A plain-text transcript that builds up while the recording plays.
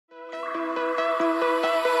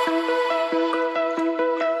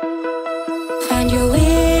your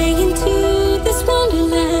way into this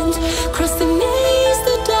wonderland. Cross the maze,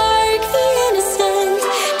 the dark, the innocent.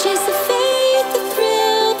 Chase the faith, the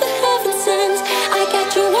thrill, the heaven sent. I got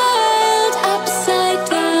you wild upside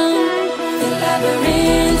down. The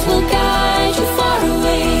labyrinth will guide you far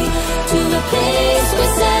away to a place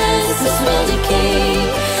where senses will decay.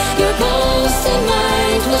 Your ghost and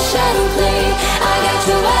mind will shadow play. I got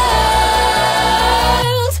you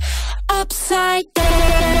wild upside down.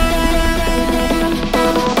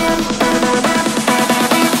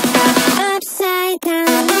 Upside down.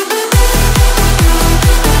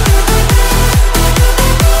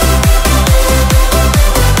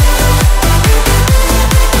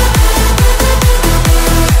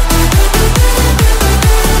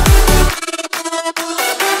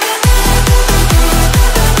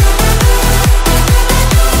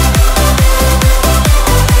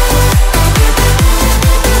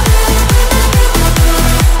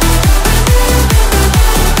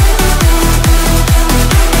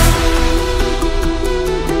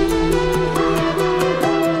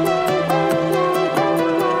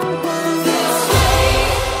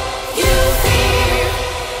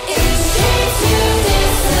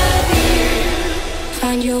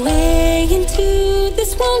 Find your way into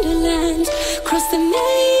this wonderland. Cross the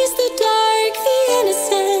maze, the dark, the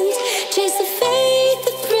innocent. Chase the faith,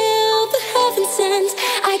 the thrill, the heaven sent.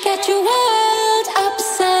 I got you wild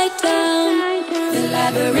upside down. The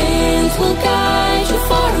labyrinth will guide you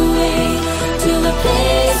far away to a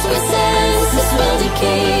place where senses will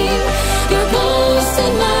decay. Your ghost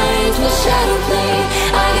and mind will shadow play.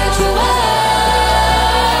 I got you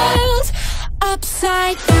wild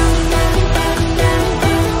upside down.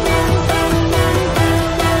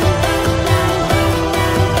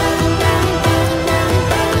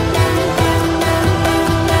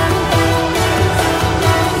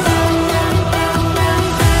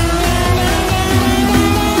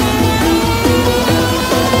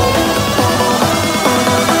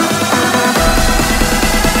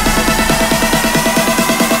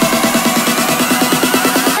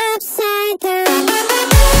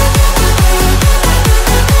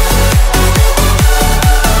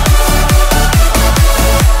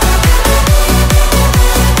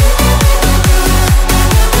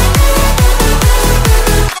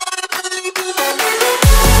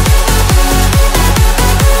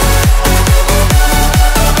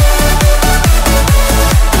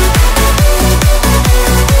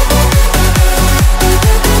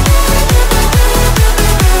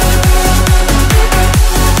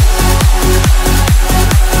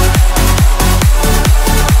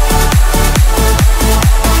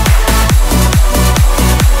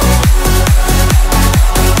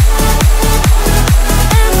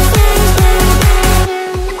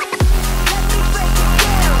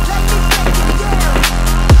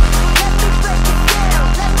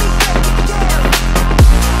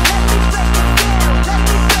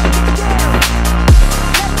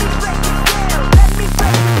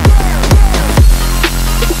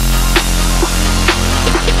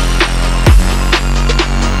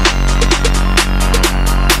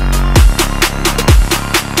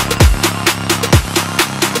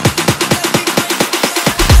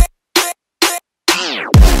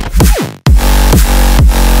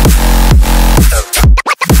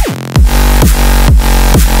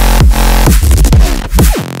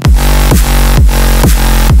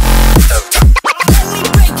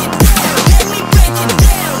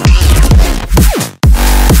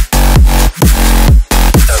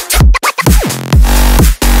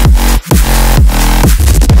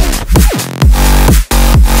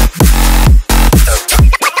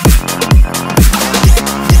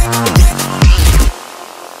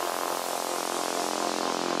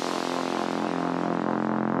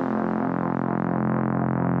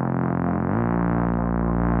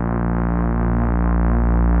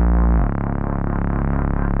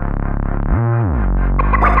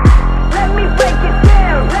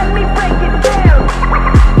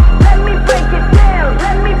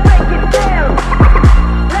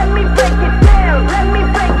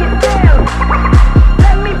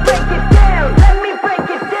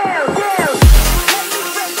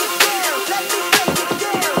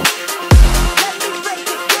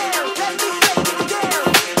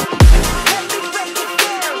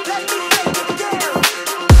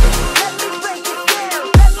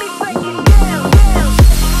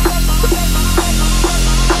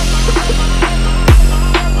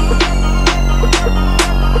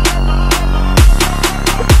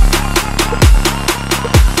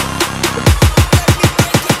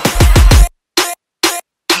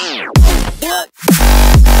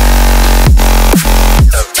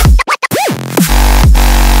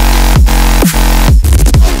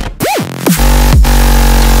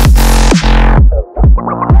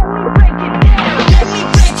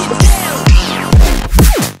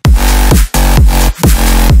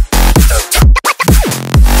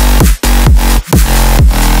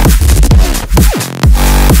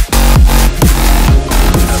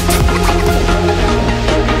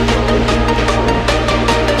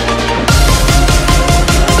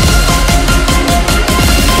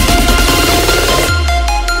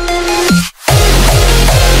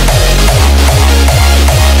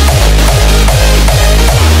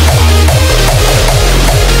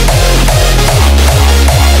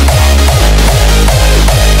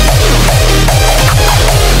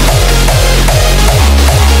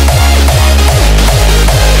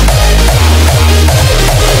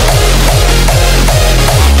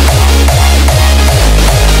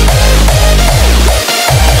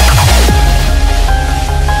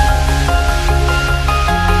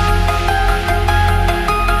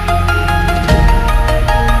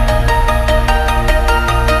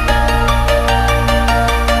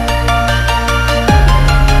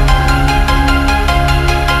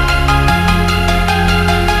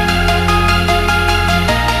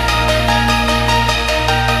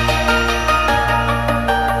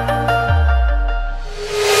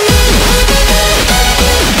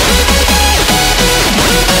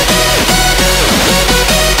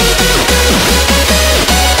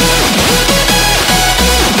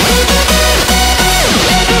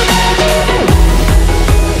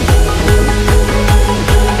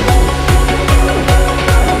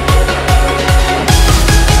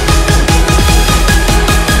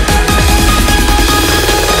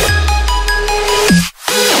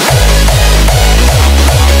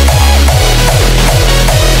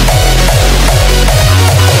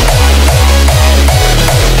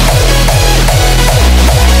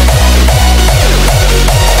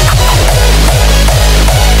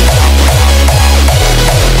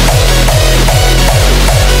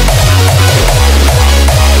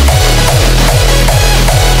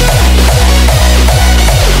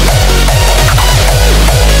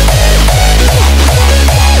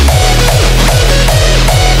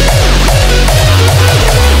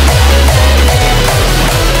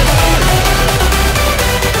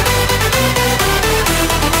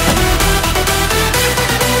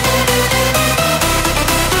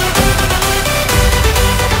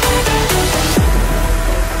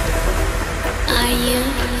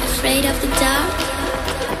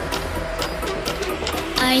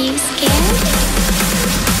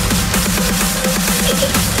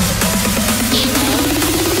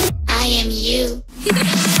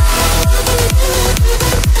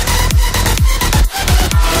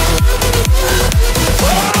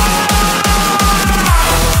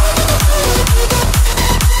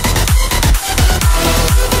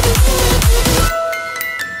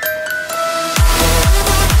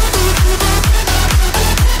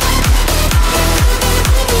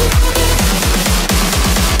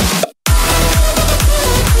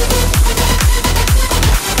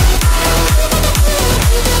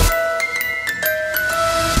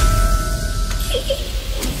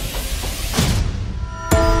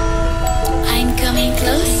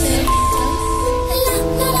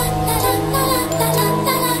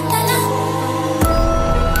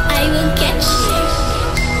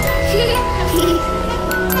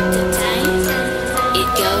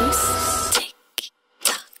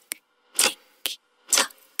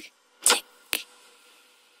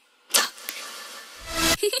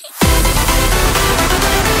 Are you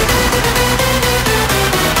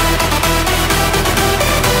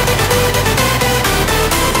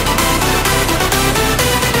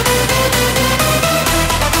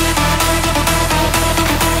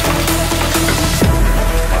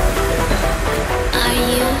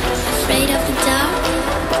afraid of the dark?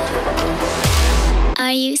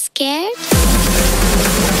 Are you scared?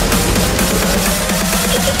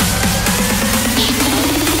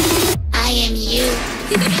 I am you.